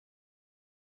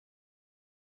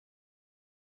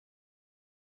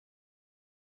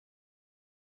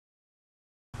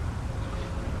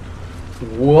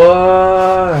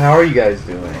What? How are you guys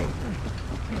doing?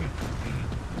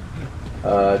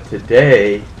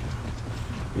 Today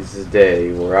is the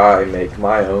day where I make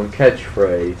my own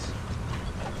catchphrase.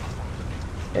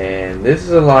 And this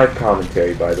is a live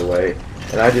commentary, by the way.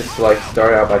 And I just like to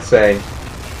start out by saying,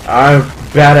 I'm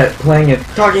bad at playing and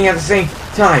talking at the same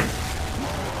time.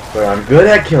 But I'm good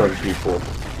at killing people.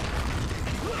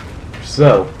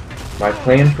 So, my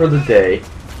plan for the day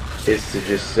is to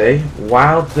just say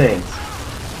wild things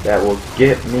that will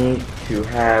get me to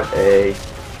have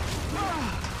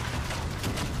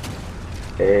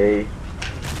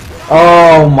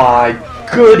oh my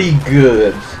goody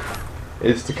goods,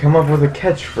 is to come up with a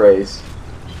catchphrase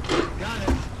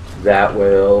that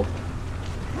will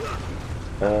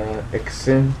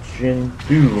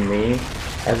accentuate me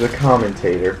as a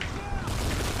commentator.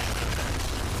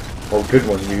 Oh, good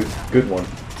one, dude. Good one.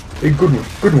 Hey, good one.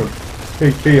 Good one.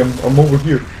 Hey, I'm over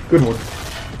here. Good one.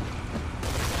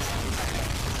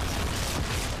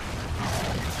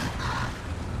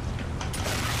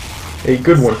 Hey,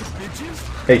 good one.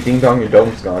 Hey, ding dong, your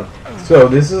dome's gone. So,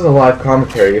 this is a live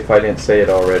commentary if I didn't say it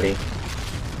already.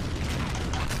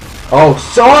 Oh,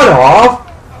 sawed off!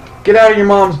 Get out of your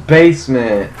mom's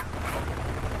basement.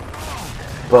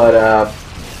 But,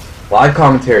 live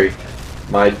commentary.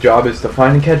 My job is to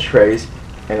find a catchphrase,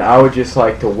 and I would just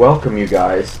like to welcome you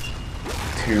guys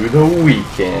to the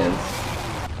weekend.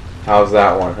 How's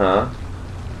that one, huh?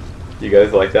 You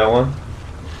guys like that one?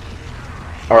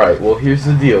 Alright, well, here's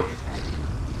the deal.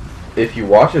 If you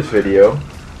watch this video,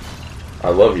 I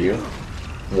love you.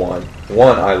 One,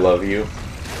 I love you.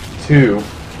 Two,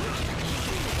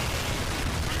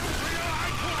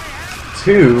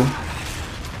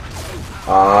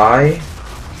 I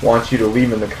want you to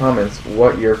leave in the comments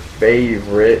what your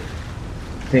favorite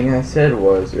thing I said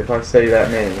was. If I say that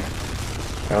many,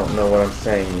 I don't know what I'm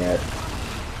saying yet.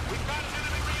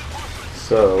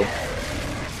 So,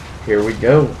 here we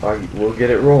go. We'll get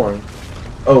it rolling.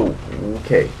 Oh,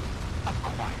 okay.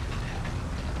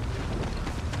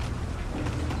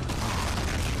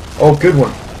 Oh, good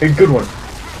one. Hey, good one.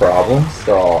 Problem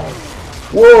solved.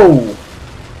 Whoa!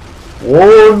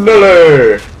 Whoa,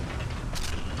 Nelly!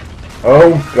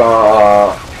 Oh,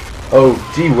 God. Oh,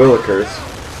 gee willikers.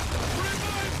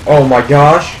 Oh, my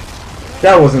gosh.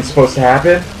 That wasn't supposed to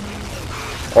happen.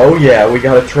 Oh, yeah, we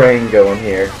got a train going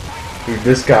here. Dude,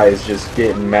 this guy is just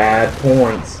getting mad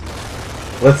points.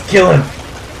 Let's kill him!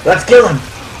 Let's kill him!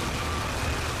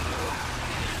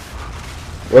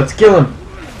 Let's kill him!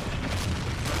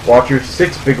 Watch your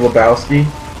 6, Big Lebowski.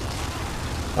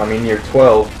 I mean, you're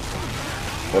 12.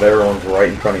 But everyone's right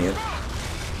in front of you.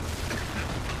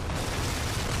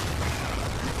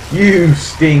 You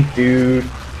stink, dude.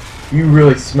 You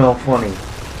really smell funny.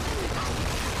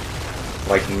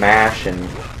 Like mash and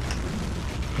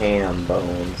ham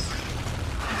bones.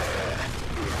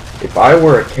 If I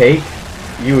were a cake,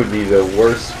 you would be the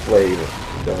worst flavor.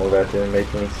 No, that didn't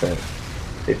make any sense.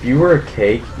 If you were a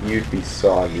cake, you'd be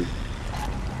soggy.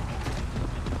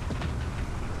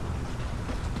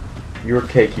 If you were a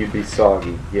cake, you'd be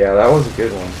soggy. Yeah, that was a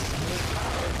good one.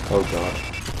 Oh, God.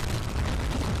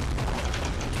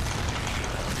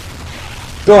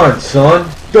 Done, son.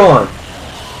 Done.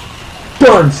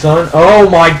 Done, son. Oh,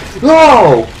 my...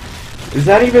 No! Is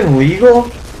that even legal?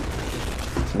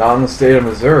 Not in the state of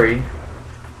Missouri.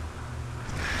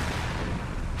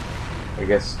 I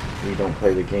guess we don't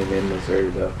play the game in Missouri,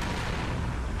 though.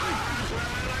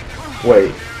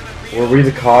 Wait. Were we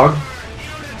the cog?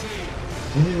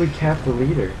 When did we cap the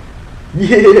leader?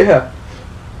 Yeah!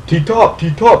 T-top,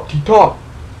 T-top, T-top!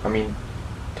 I mean,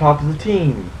 top of the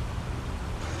team.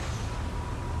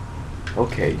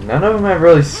 Okay, none of them have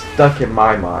really stuck in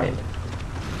my mind.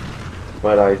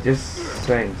 But I just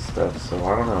sang stuff, so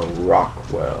I don't know.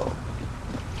 Rockwell.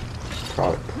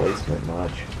 Product placement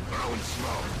much.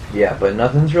 Yeah, but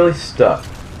nothing's really stuck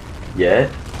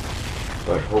yet.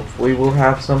 But hopefully we'll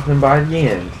have something by the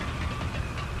end.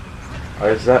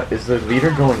 Is the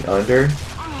leader going under?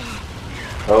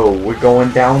 Oh, we're going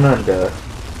down under.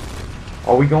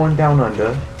 Are we going down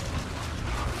under?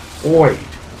 Wait.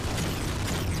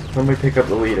 Somebody pick up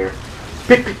the leader.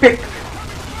 Pick, pick, pick!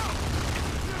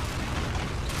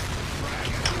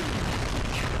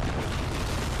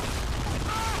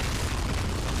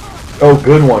 Oh,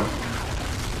 good one.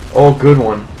 Oh, good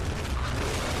one.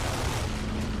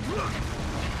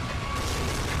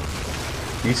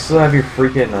 You still have your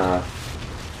freaking,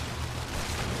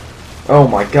 Oh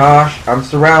my gosh, I'm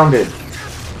surrounded.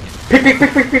 Pick, pick,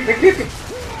 pick, pick, pick, pick, pick, pick.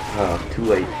 Oh, too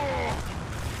late.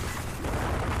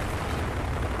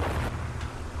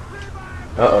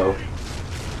 Uh-oh.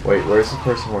 Wait, where's the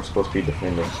person we're supposed to be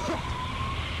defending?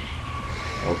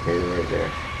 Okay, right there.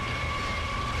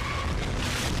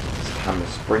 It's time to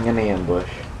spring an ambush.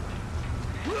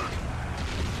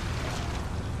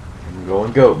 I'm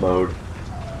going goat mode.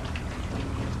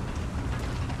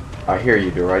 I hear you,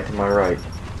 to right to my right.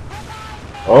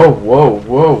 Oh, whoa,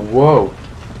 whoa, whoa.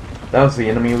 That was the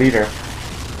enemy leader.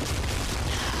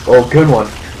 Oh, good one.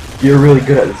 You're really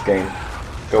good at this game.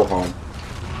 Go home.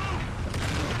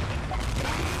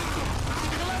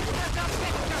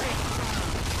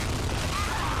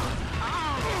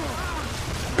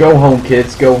 Go home,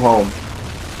 kids. Go home.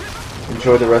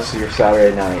 Enjoy the rest of your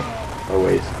Saturday night. Oh,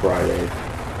 wait, it's Friday.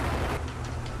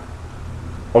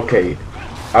 Okay,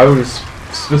 I would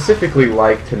specifically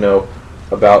like to know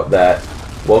about that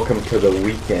welcome to the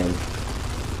weekend.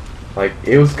 Like,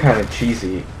 it was kind of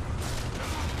cheesy.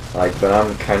 Like, but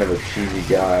I'm kind of a cheesy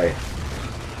guy.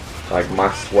 Like, my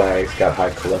swag's got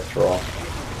high cholesterol.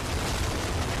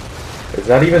 Is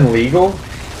that even legal?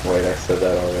 Wait, I said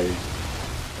that already.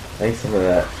 I need some of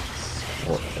that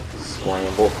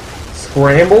scrambled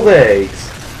eggs.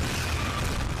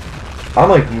 I'm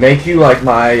like make you like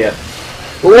my.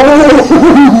 What?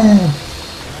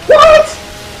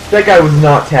 That guy was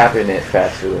not tapping it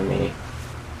faster than me.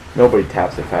 Nobody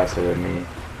taps it faster than me.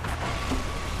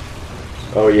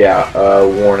 Oh yeah,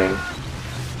 warning.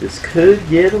 This could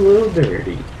get a little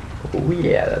dirty. Oh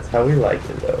yeah, that's how we like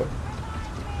it though.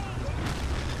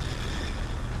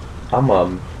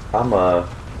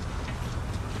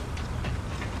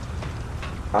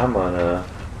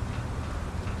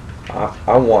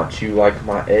 I want you like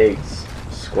my eggs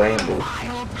scrambled.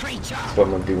 That's what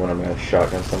I'm gonna do when I'm gonna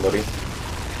shotgun somebody.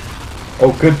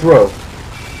 Oh, good throw.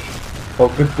 Oh,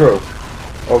 good throw.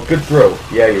 Oh, good throw.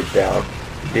 Yeah, you're down.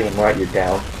 You're damn right you're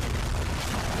down.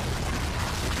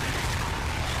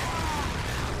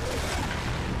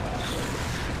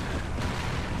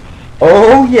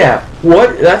 Oh yeah.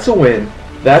 What? That's a win.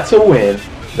 That's a win.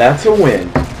 That's a win.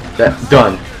 That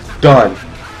done. Done.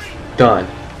 Done.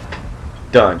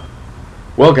 Done.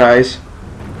 Well, guys,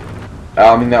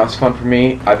 I mean, that was fun for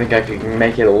me. I think I could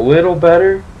make it a little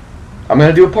better. I'm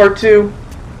going to do a part 2.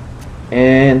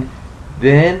 And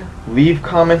then leave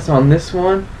comments on this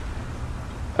one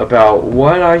about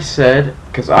what I said,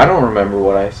 because I don't remember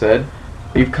what I said.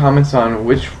 Leave comments on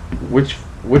which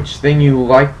thing you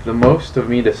liked the most of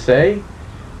me to say.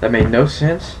 That made no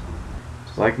sense.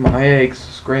 It's like my eggs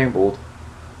scrambled.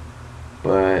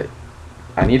 But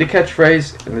I need a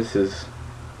catchphrase, and it's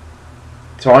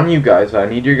on you guys. I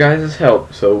need your guys'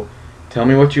 help, so tell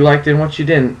me what you liked and what you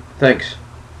didn't. Thanks.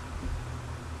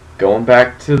 Going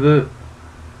to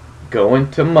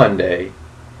Monday.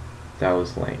 That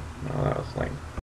was lame. No, that was lame.